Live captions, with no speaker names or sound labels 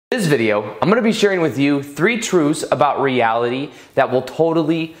video, I'm going to be sharing with you 3 truths about reality that will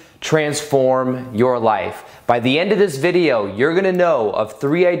totally transform your life. By the end of this video, you're going to know of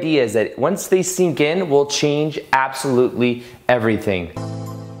 3 ideas that once they sink in will change absolutely everything.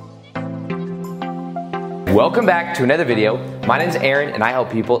 Welcome back to another video. My name is Aaron and I help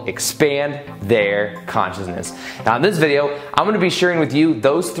people expand their consciousness. Now in this video, I'm going to be sharing with you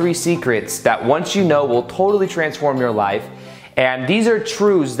those 3 secrets that once you know will totally transform your life. And these are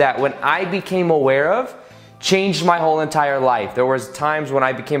truths that when I became aware of, changed my whole entire life. There was times when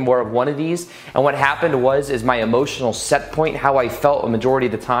I became aware of one of these, and what happened is my emotional set point, how I felt a majority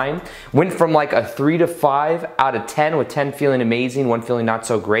of the time, went from like a 3 to 5 out of 10, with 10 feeling amazing, 1 feeling not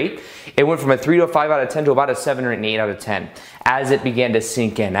so great. It went from a 3 to a 5 out of 10 to about a 7 or an 8 out of 10 as it began to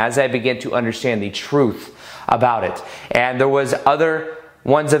sink in, as I began to understand the truth about it. And there was other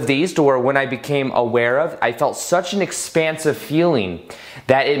ones of these to where when I became aware of, I felt such an expansive feeling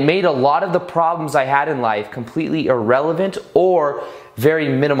that it made a lot of the problems I had in life completely irrelevant or very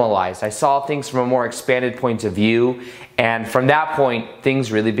minimalized. I saw things from a more expanded point of view, and from that point,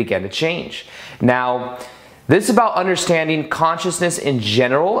 things really began to change. Now, this is about understanding consciousness in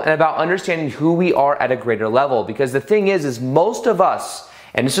general and about understanding who we are at a greater level, because the thing is most of us,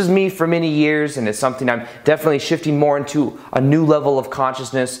 and this was me for many years, and it's something I'm definitely shifting more into a new level of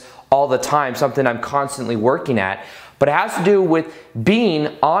consciousness all the time, something I'm constantly working at. But it has to do with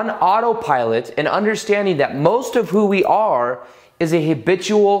being on autopilot and understanding that most of who we are is a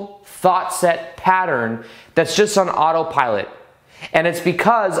habitual thought set pattern that's just on autopilot. And it's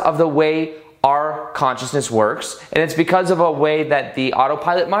because of the way our consciousness works, and it's because of a way that the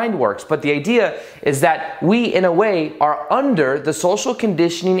autopilot mind works. But the idea is that we, in a way, are under the social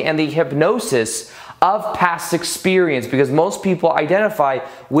conditioning and the hypnosis of past experience, because most people identify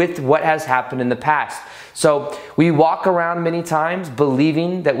with what has happened in the past. So we walk around many times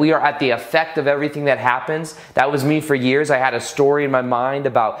believing that we are at the effect of everything that happens. That was me for years. I had a story in my mind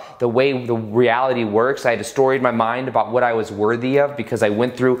about the way the reality works. I had a story in my mind about what I was worthy of because I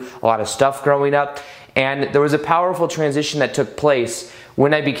went through a lot of stuff growing up. And there was a powerful transition that took place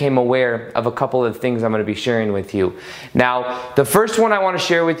when I became aware of a couple of things I'm going to be sharing with you. Now, the first one I want to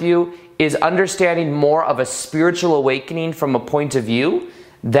share with you is understanding more of a spiritual awakening from a point of view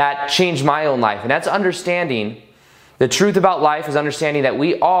that changed my own life. And that's understanding the truth about life, is understanding that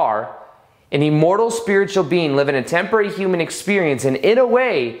we are an immortal spiritual being living a temporary human experience. And in a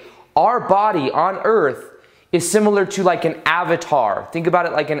way, our body on earth is similar to like an avatar. Think about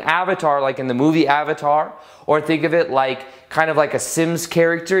it like an avatar, like in the movie Avatar, or think of it like kind of like a Sims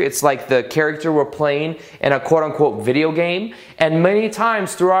character. It's like the character we're playing in a quote-unquote video game. And many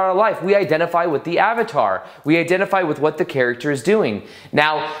times throughout our life, we identify with the avatar. We identify with what the character is doing.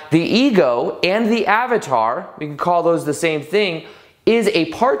 Now, the ego and the avatar, we can call those the same thing, is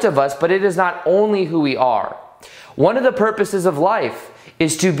a part of us, but it is not only who we are. One of the purposes of life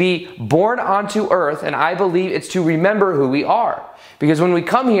is to be born onto earth, and I believe it's to remember who we are. Because when we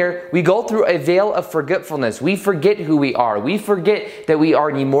come here, we go through a veil of forgetfulness. We forget who we are. We forget that we are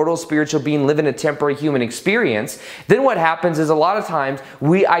an immortal spiritual being living a temporary human experience. Then what happens is a lot of times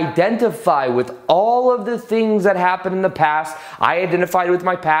we identify with all of the things that happened in the past. I identified with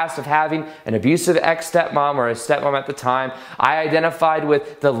my past of having an abusive ex-stepmom or a stepmom at the time. I identified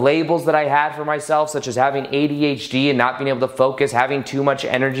with the labels that I had for myself, such as having ADHD and not being able to focus, having too much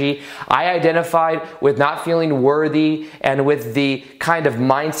energy. I identified with not feeling worthy and with the kind of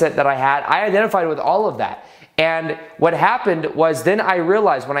mindset that I had. I identified with all of that. And what happened was then I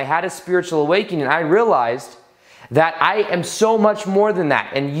realized, when I had a spiritual awakening, I realized that I am so much more than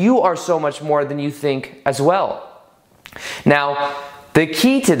that. And you are so much more than you think as well. Now, the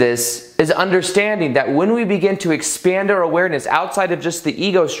key to this is understanding that when we begin to expand our awareness outside of just the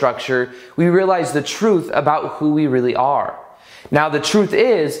ego structure, we realize the truth about who we really are. Now, the truth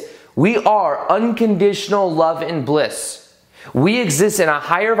is, we are unconditional love and bliss. We exist in a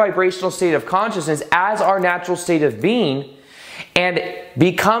higher vibrational state of consciousness as our natural state of being, and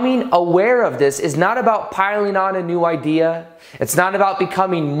becoming aware of this is not about piling on a new idea. It's not about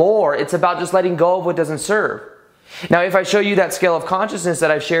becoming more. It's about just letting go of what doesn't serve. Now, if I show you that scale of consciousness that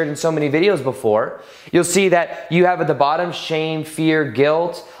I've shared in so many videos before, you'll see that you have at the bottom shame, fear,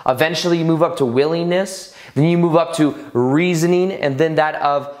 guilt. Eventually you move up to willingness. Then you move up to reasoning, and then that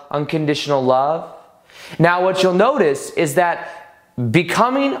of unconditional love. Now, what you'll notice is that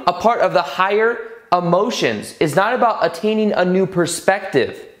becoming a part of the higher emotions is not about attaining a new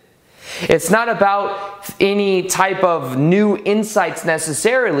perspective. It's not about any type of new insights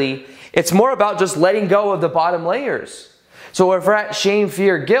necessarily. It's more about just letting go of the bottom layers. So if we're at shame,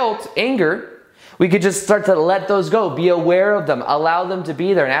 fear, guilt, anger, We could just start to let those go, be aware of them, allow them to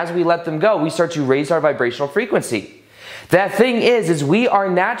be there. And as we let them go, we start to raise our vibrational frequency. That thing is we are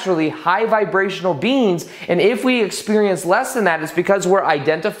naturally high vibrational beings, and if we experience less than that, it's because we're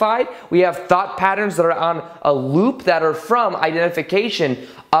identified. We have thought patterns that are on a loop that are from identification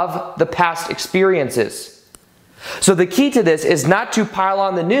of the past experiences. So the key to this is not to pile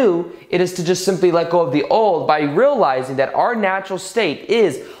on the new, it is to just simply let go of the old by realizing that our natural state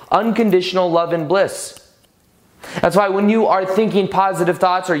is unconditional love and bliss. That's why when you are thinking positive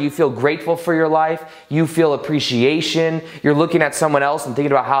thoughts or you feel grateful for your life, you feel appreciation, you're looking at someone else and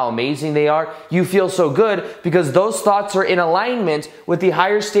thinking about how amazing they are, you feel so good because those thoughts are in alignment with the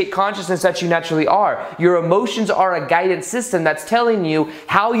higher state consciousness that you naturally are. Your emotions are a guidance system that's telling you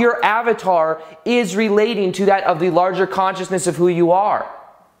how your avatar is relating to that of the larger consciousness of who you are.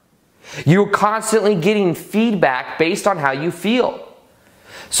 You're constantly getting feedback based on how you feel.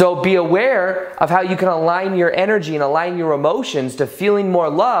 So be aware of how you can align your energy and align your emotions to feeling more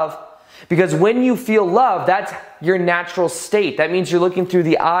love, because when you feel love, that's your natural state. That means you're looking through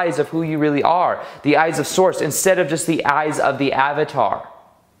the eyes of who you really are, the eyes of Source, instead of just the eyes of the avatar.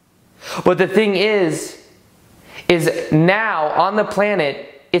 But the thing is now on the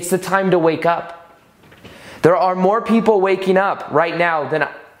planet, it's the time to wake up. There are more people waking up right now than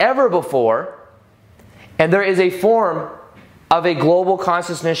ever before, and there is a form of a global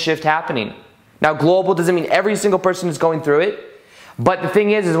consciousness shift happening. Now, global doesn't mean every single person is going through it, but the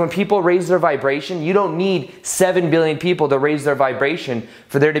thing is when people raise their vibration, you don't need 7 billion people to raise their vibration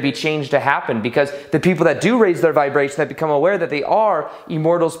for there to be change to happen, because the people that do raise their vibration, that become aware that they are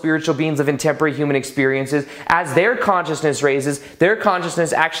immortal spiritual beings of intemporary human experiences, as their consciousness raises, their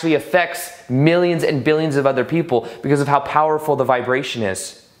consciousness actually affects millions and billions of other people because of how powerful the vibration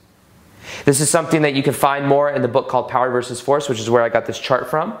is. This is something that you can find more in the book called Power versus Force, which is where I got this chart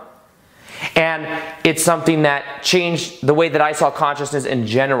from. And it's something that changed the way that I saw consciousness in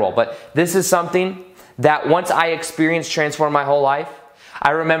general. But this is something that once I experienced transformed my whole life. I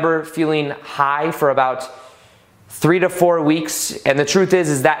remember feeling high for about 3 to 4 weeks. And the truth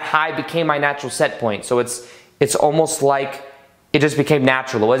is that high became my natural set point. So it's almost like it just became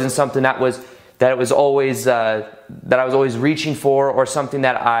natural. It wasn't something that I was always reaching for, or something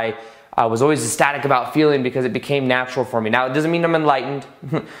that I was always ecstatic about feeling, because it became natural for me. Now, it doesn't mean I'm enlightened.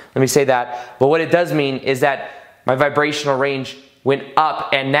 Let me say that. But what it does mean is that my vibrational range went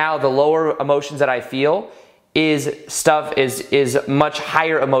up, and now the lower emotions that I feel is much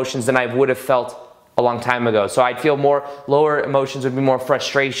higher emotions than I would have felt a long time ago. So I'd feel more, lower emotions would be more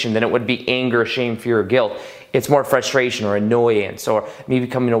frustration than it would be anger, shame, fear, or guilt. It's more frustration or annoyance, or me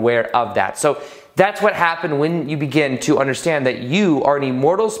becoming aware of that. So that's what happened when you begin to understand that you are an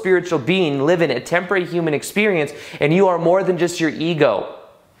immortal spiritual being living a temporary human experience, and you are more than just your ego.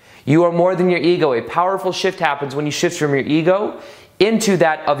 You are more than your ego. A powerful shift happens when you shift from your ego into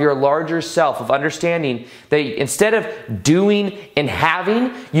that of your larger self, of understanding that instead of doing and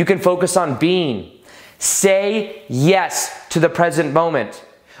having, you can focus on being. Say yes to the present moment.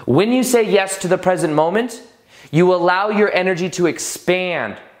 When you say yes to the present moment, you allow your energy to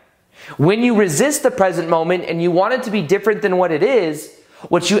expand. When you resist the present moment and you want it to be different than what it is,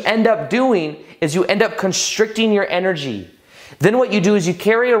 what you end up doing is you end up constricting your energy. Then what you do is you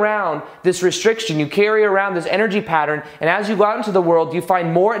carry around this restriction, you carry around this energy pattern, and as you go out into the world, you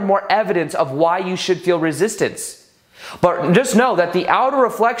find more and more evidence of why you should feel resistance. But just know that the outer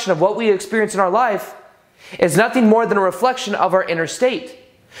reflection of what we experience in our life is nothing more than a reflection of our inner state.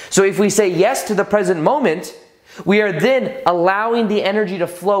 So if we say yes to the present moment, we are then allowing the energy to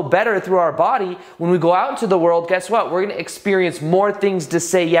flow better through our body. When we go out into the world, guess what? We're going to experience more things to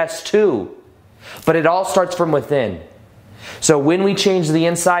say yes to. But it all starts from within. So when we change the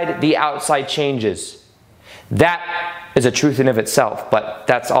inside, the outside changes. That is a truth in of itself, but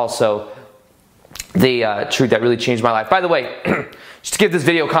that's also the truth that really changed my life. By the way, just to give this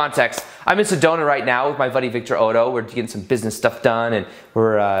video context, I'm in Sedona right now with my buddy Victor Otto. We're getting some business stuff done, and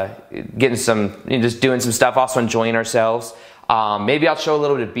we're getting just doing some stuff, also enjoying ourselves. Maybe I'll show a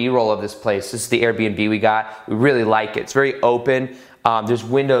little bit of B-roll of this place. This is the Airbnb we got. We really like it. It's very open. There's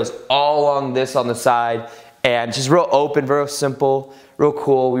windows all along this on the side, and just real open, very simple, real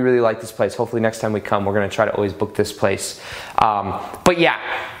cool. We really like this place. Hopefully next time we come, we're going to try to always book this place. But yeah,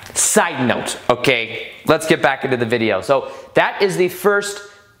 side note, okay, let's get back into the video. So that is the first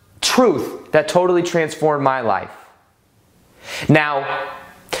truth that totally transformed my life. Now,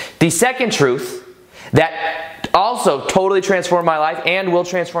 the second truth that also totally transformed my life and will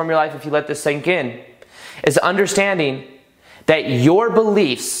transform your life if you let this sink in is understanding that your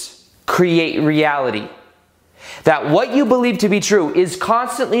beliefs create reality. that what you believe to be true is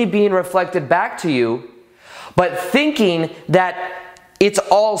constantly being reflected back to you, but thinking that it's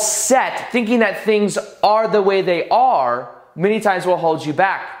all set, thinking that things are the way they are, many times will hold you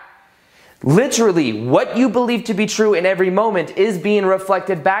back. Literally, what you believe to be true in every moment is being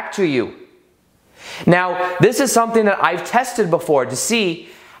reflected back to you. Now, this is something that I've tested before to see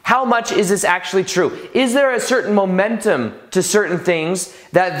how much is this actually true. Is there a certain momentum to certain things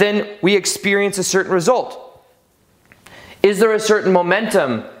that then we experience a certain result? Is there a certain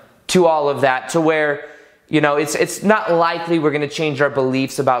momentum to all of that to where, it's not likely we're going to change our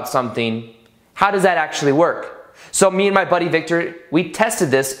beliefs about something? How does that actually work? So me and my buddy Victor, we tested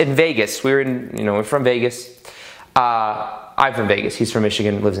this in Vegas. We're from Vegas. I'm from Vegas. He's from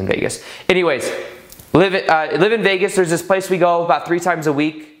Michigan, lives in Vegas. Anyways, live in Vegas. There's this place we go about 3 times a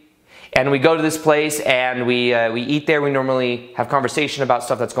week. And we go to this place and we eat there. We normally have conversation about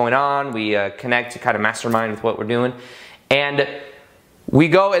stuff that's going on. We connect to kind of mastermind with what we're doing. And we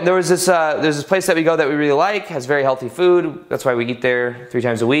go, and there's this place that we go that we really like, has very healthy food. That's why we eat there 3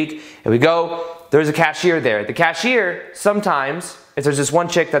 times a week. And we go, there's a cashier there. The cashier, sometimes, if there's this one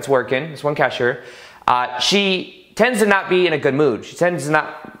chick that's working, this one cashier, she tends to not be in a good mood. She tends to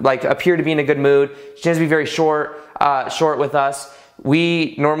not appear to be in a good mood. She tends to be very short with us.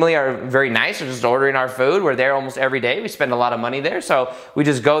 We normally are very nice. We're just ordering our food. We're there almost every day. We spend a lot of money there. So we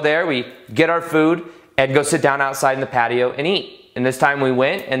just go there, we get our food, and go sit down outside in the patio and eat. And this time we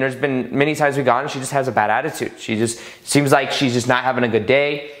went, and there's been many times we've gone, and she just has a bad attitude. She just seems like she's just not having a good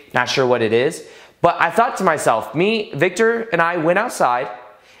day, not sure what it is. But I thought to myself, Victor and I went outside,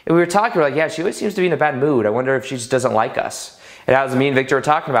 and we were talking. We're like, yeah, she always seems to be in a bad mood. I wonder if she just doesn't like us. And that was me and Victor were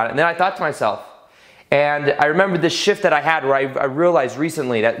talking about it. And then I thought to myself, and I remember this shift that I had where I realized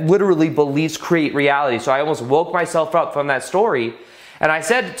recently that literally beliefs create reality. So I almost woke myself up from that story. And I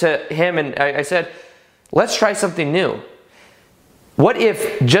said to him, and I said, let's try something new. What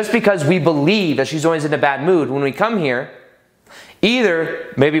if just because we believe that she's always in a bad mood, when we come here,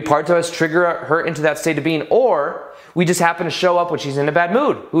 either maybe parts of us trigger her into that state of being, or we just happen to show up when she's in a bad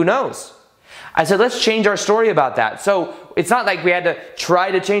mood. Who knows? I said, let's change our story about that. So it's not like we had to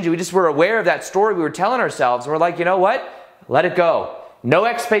try to change it. We just were aware of that story we were telling ourselves. And we're like, you know what? Let it go. No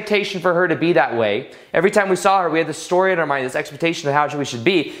expectation for her to be that way. Every time we saw her, we had this story in our mind, this expectation of how we should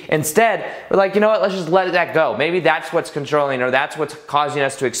be. Instead, we're like, you know what? Let's just let that go. Maybe that's what's controlling, or that's what's causing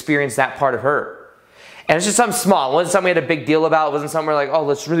us to experience that part of her. And it's just something small. It wasn't something we had a big deal about. It wasn't something we're like, oh,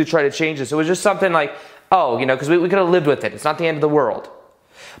 let's really try to change this. It was just something like, oh, because we could have lived with it. It's not the end of the world.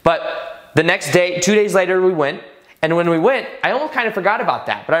 But the next day, 2 days later, we went. And when we went, I almost kind of forgot about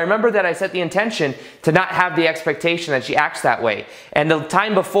that. But I remember that I set the intention to not have the expectation that she acts that way. And the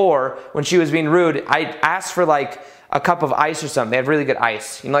time before, when she was being rude, I asked for a cup of ice or something. They had really good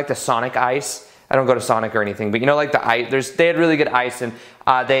ice. Like the Sonic ice. I don't go to Sonic or anything, but the ice, they had really good ice. And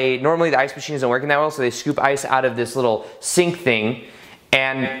normally the ice machine isn't working that well, so they scoop ice out of this little sink thing.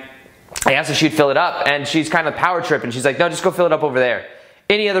 And I asked if she'd fill it up. And she's kind of power tripping. She's like, no, just go fill it up over there.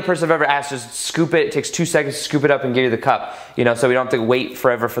 Any other person I've ever asked, just scoop it. It takes 2 seconds to scoop it up and give you the cup. So we don't have to wait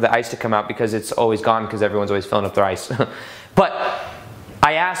forever for the ice to come out because it's always gone because everyone's always filling up their ice. But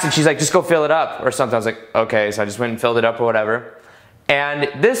I asked and she's like, just go fill it up or something. I was like, okay. So I just went and filled it up or whatever.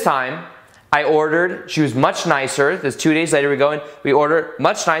 And this time I ordered, she was much nicer. This 2 days later we go in, we order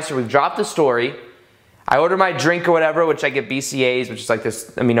much nicer. We've dropped the story. I order my drink or whatever, which I get BCAAs, which is like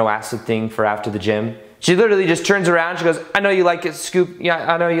this amino acid thing for after the gym. She literally just turns around. She goes, I know you like it,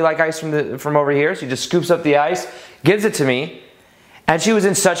 I know you like ice from over here. She just scoops up the ice, gives it to me, and she was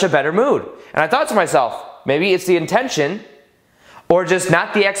in such a better mood. And I thought to myself, maybe it's the intention, or just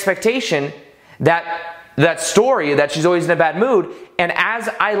not the expectation that story that she's always in a bad mood. And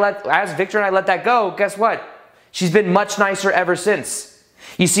as Victor and I let that go, guess what? She's been much nicer ever since.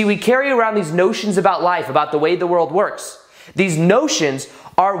 You see, we carry around these notions about life, about the way the world works. These notions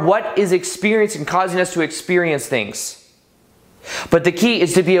are what is experiencing, causing us to experience things. But the key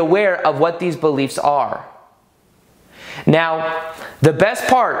is to be aware of what these beliefs are. Now, the best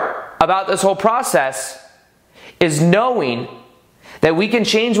part about this whole process is knowing that we can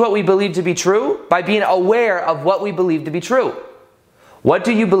change what we believe to be true by being aware of what we believe to be true. What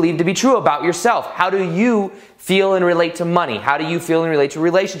do you believe to be true about yourself? How do you feel and relate to money? How do you feel and relate to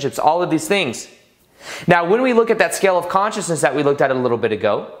relationships? All of these things. Now, when we look at that scale of consciousness that we looked at a little bit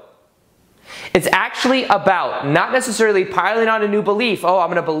ago, it's actually about not necessarily piling on a new belief. Oh, I'm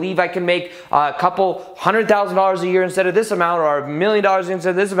going to believe I can make a couple $100,000 a year instead of this amount, or $1 million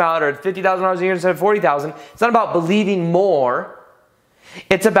instead of this amount, or $50,000 a year instead of $40,000. It's not about believing more.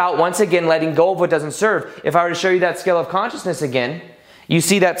 It's about, once again, letting go of what doesn't serve. If I were to show you that scale of consciousness again, you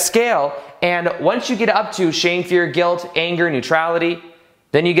see that scale, and once you get up to shame, fear, guilt, anger, neutrality,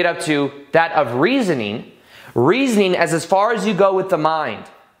 then you get up to that of reasoning. Reasoning as far as you go with the mind.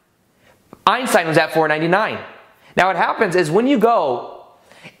 Einstein was at 499. Now what happens is when you go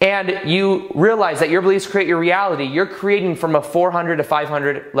and you realize that your beliefs create your reality, you're creating from a 400 to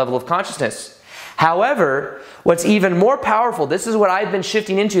 500 level of consciousness. However, what's even more powerful, this is what I've been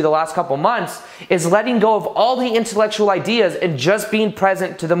shifting into the last couple months, is letting go of all the intellectual ideas and just being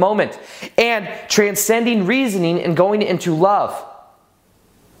present to the moment and transcending reasoning and going into love.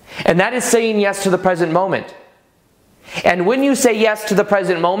 And that is saying yes to the present moment. And when you say yes to the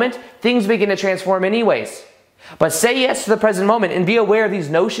present moment, things begin to transform anyways. But say yes to the present moment and be aware of these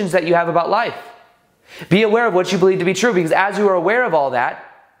notions that you have about life. Be aware of what you believe to be true, because as you are aware of all that,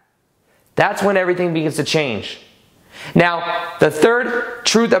 that's when everything begins to change. Now, the third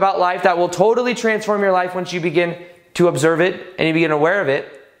truth about life that will totally transform your life once you begin to observe it and you begin aware of it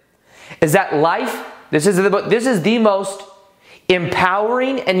is that life, this is the most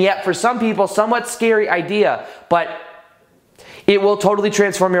empowering and yet for some people somewhat scary idea, but it will totally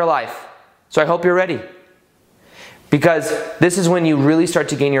transform your life. So I hope you're ready, because this is when you really start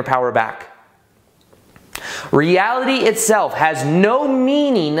to gain your power back. Reality itself has no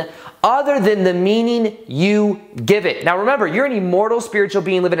meaning other than the meaning you give it. Now remember, you're an immortal spiritual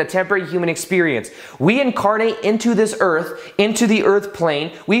being living a temporary human experience. We incarnate into this earth, into the earth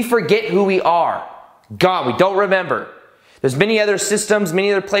plane. We forget who we are. Gone. We don't remember. There's many other systems,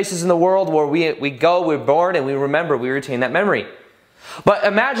 many other places in the world where we go, we're born, and we remember, we retain that memory. But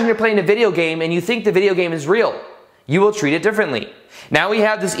imagine you're playing a video game and you think the video game is real. You will treat it differently. Now we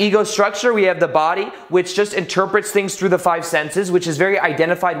have this ego structure, we have the body, which just interprets things through the five senses, which is very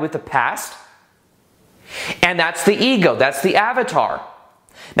identified with the past. And that's the ego, that's the avatar.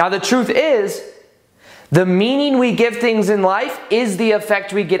 Now the truth is, the meaning we give things in life is the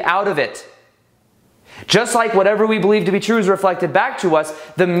effect we get out of it. Just like whatever we believe to be true is reflected back to us,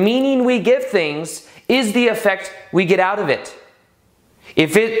 the meaning we give things is the effect we get out of it.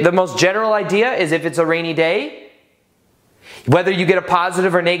 The most general idea is if it's a rainy day, whether you get a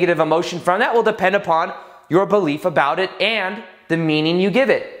positive or negative emotion from that will depend upon your belief about it and the meaning you give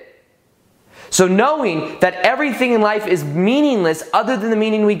it. So knowing that everything in life is meaningless other than the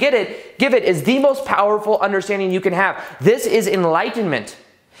meaning we give it is the most powerful understanding you can have. This is enlightenment.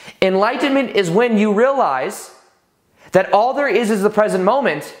 Enlightenment is when you realize that all there is the present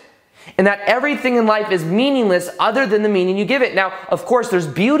moment, and that everything in life is meaningless other than the meaning you give it. Now, of course, there's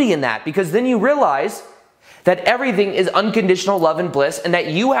beauty in that, because then you realize that everything is unconditional love and bliss, and that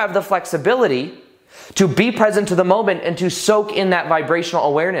you have the flexibility to be present to the moment and to soak in that vibrational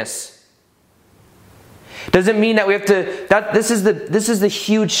awareness. Doesn't mean that we have to, this is the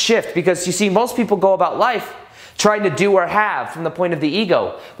huge shift, because you see, most people go about life trying to do or have from the point of the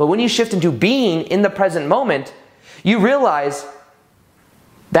ego. But when you shift into being in the present moment, you realize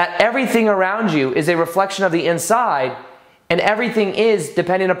that everything around you is a reflection of the inside, and everything is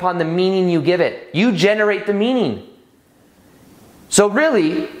dependent upon the meaning you give it. You generate the meaning. So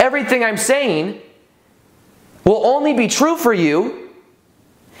really, everything I'm saying will only be true for you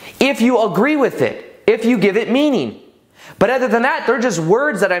if you agree with it, if you give it meaning. But other than that, they're just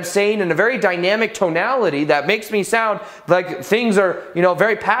words that I'm saying in a very dynamic tonality that makes me sound like things are,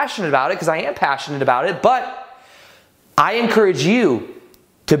 very passionate about it, because I am passionate about it. But I encourage you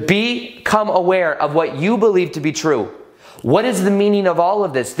to become aware of what you believe to be true. What is the meaning of all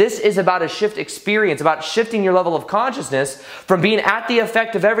of this? This is about a shift experience, about shifting your level of consciousness from being at the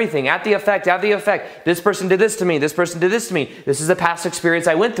effect of everything, at the effect. This person did this to me, this person did this to me, this is the past experience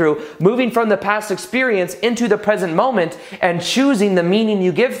I went through, moving from the past experience into the present moment and choosing the meaning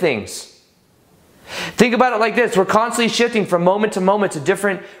you give things. Think about it like this. We're constantly shifting from moment to moment to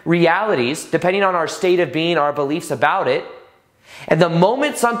different realities, depending on our state of being, our beliefs about it. And the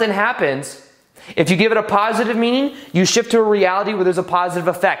moment something happens, if you give it a positive meaning, you shift to a reality where there's a positive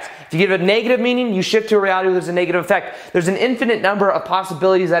effect. If you give it a negative meaning, you shift to a reality where there's a negative effect. There's an infinite number of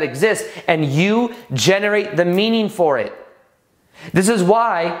possibilities that exist, and you generate the meaning for it. This is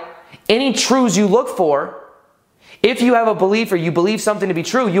why any truths you look for, if you have a belief or you believe something to be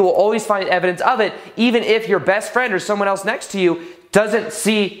true, you will always find evidence of it, even if your best friend or someone else next to you doesn't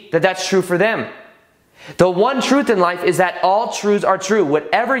see that that's true for them. The one truth in life is that all truths are true.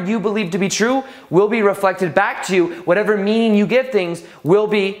 Whatever you believe to be true will be reflected back to you. Whatever meaning you give things will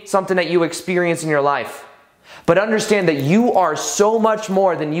be something that you experience in your life. But understand that you are so much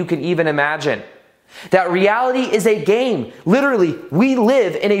more than you can even imagine. That reality is a game. Literally, we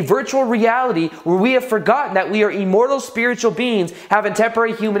live in a virtual reality where we have forgotten that we are immortal spiritual beings having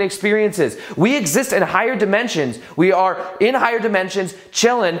temporary human experiences. We exist in higher dimensions. We are in higher dimensions,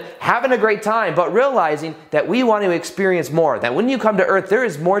 chilling, having a great time, but realizing that we want to experience more. That when you come to earth, there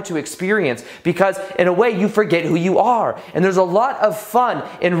is more to experience because in a way you forget who you are. And there's a lot of fun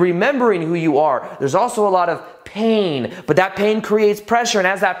in remembering who you are. There's also a lot of pain, but that pain creates pressure, and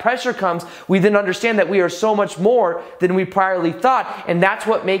as that pressure comes, we then understand that we are so much more than we priorly thought, and that's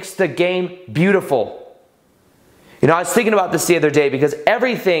what makes the game beautiful. You know, I was thinking about this the other day because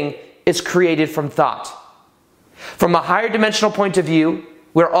everything is created from thought. From a higher dimensional point of view,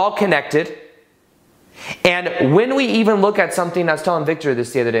 we're all connected, and when we even look at something, I was telling Victor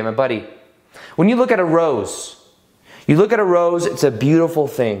this the other day, my buddy, when you look at a rose, it's a beautiful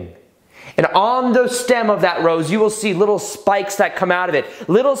thing. And on the stem of that rose, you will see little spikes that come out of it.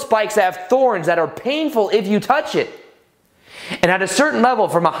 Little spikes that have thorns that are painful if you touch it. And at a certain level,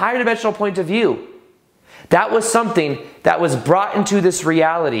 from a higher dimensional point of view, that was something that was brought into this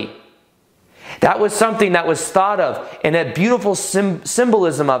reality. That was something that was thought of, and a beautiful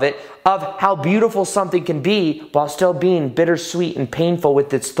symbolism of it, of how beautiful something can be while still being bittersweet and painful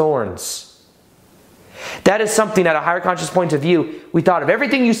with its thorns. That is something at a higher conscious point of view, we thought of.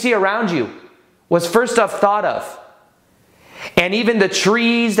 Everything you see around you was first off thought of. And even the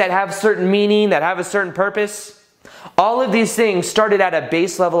trees that have certain meaning, that have a certain purpose, all of these things started at a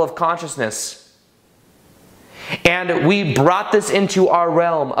base level of consciousness. And we brought this into our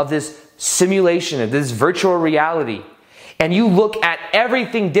realm of this simulation, of this virtual reality. And you look at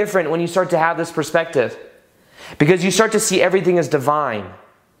everything different when you start to have this perspective. Because you start to see everything as divine.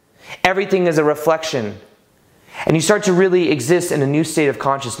 Everything is a reflection. And you start to really exist in a new state of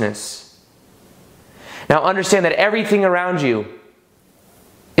consciousness. Now understand that everything around you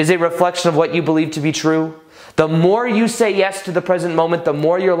is a reflection of what you believe to be true. The more you say yes to the present moment, the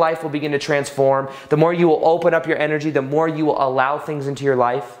more your life will begin to transform. The more you will open up your energy, the more you will allow things into your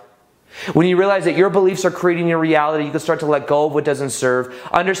life. When you realize that your beliefs are creating your reality, you can start to let go of what doesn't serve.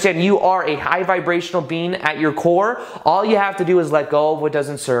 Understand you are a high vibrational being at your core. All you have to do is let go of what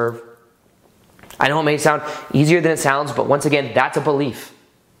doesn't serve. I know it may sound easier than it sounds, but once again, that's a belief.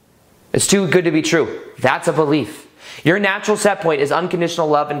 It's too good to be true. That's a belief. Your natural set point is unconditional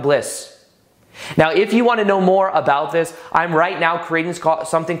love and bliss. Now, if you want to know more about this, I'm right now creating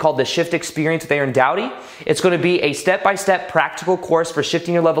something called the Shift Experience with Aaron Doughty. It's going to be a step-by-step practical course for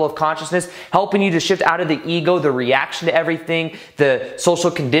shifting your level of consciousness, helping you to shift out of the ego, the reaction to everything, the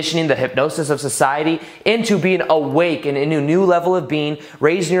social conditioning, the hypnosis of society, into being awake and into a new level of being,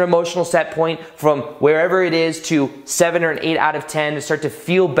 raising your emotional set point from wherever it is to 7 or an 8 out of 10, to start to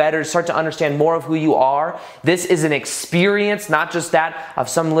feel better, to start to understand more of who you are. This is an experience, not just that of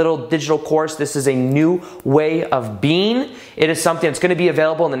some little digital course. This is a new way of being. It is something that's going to be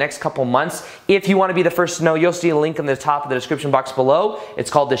available in the next couple months. If you want to be the first to know, you'll see a link in the top of the description box below.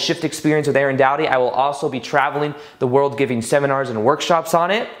 It's called the Shift Experience with Aaron Doughty. I will also be traveling the world giving seminars and workshops on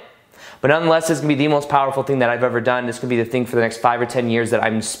it. But nonetheless, this is going to be the most powerful thing that I've ever done. This is going to be the thing for the next 5 or 10 years that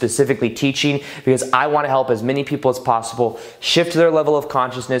I'm specifically teaching, because I want to help as many people as possible shift their level of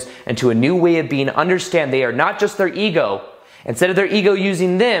consciousness into a new way of being. Understand they are not just their ego. Instead of their ego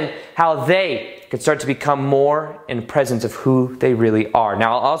using them, how they can start to become more in presence of who they really are.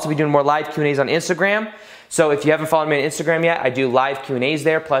 Now, I'll also be doing more live Q&As on Instagram. So if you haven't followed me on Instagram yet, I do live Q&As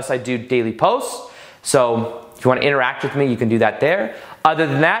there, plus I do daily posts. So if you want to interact with me, you can do that there. Other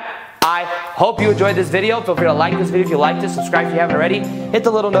than that, I hope you enjoyed this video. Feel free to like this video if you liked it, subscribe if you haven't already, hit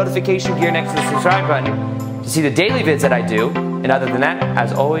the little notification gear next to the subscribe button to see the daily vids that I do. And other than that,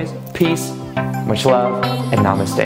 as always, peace, much love, and namaste.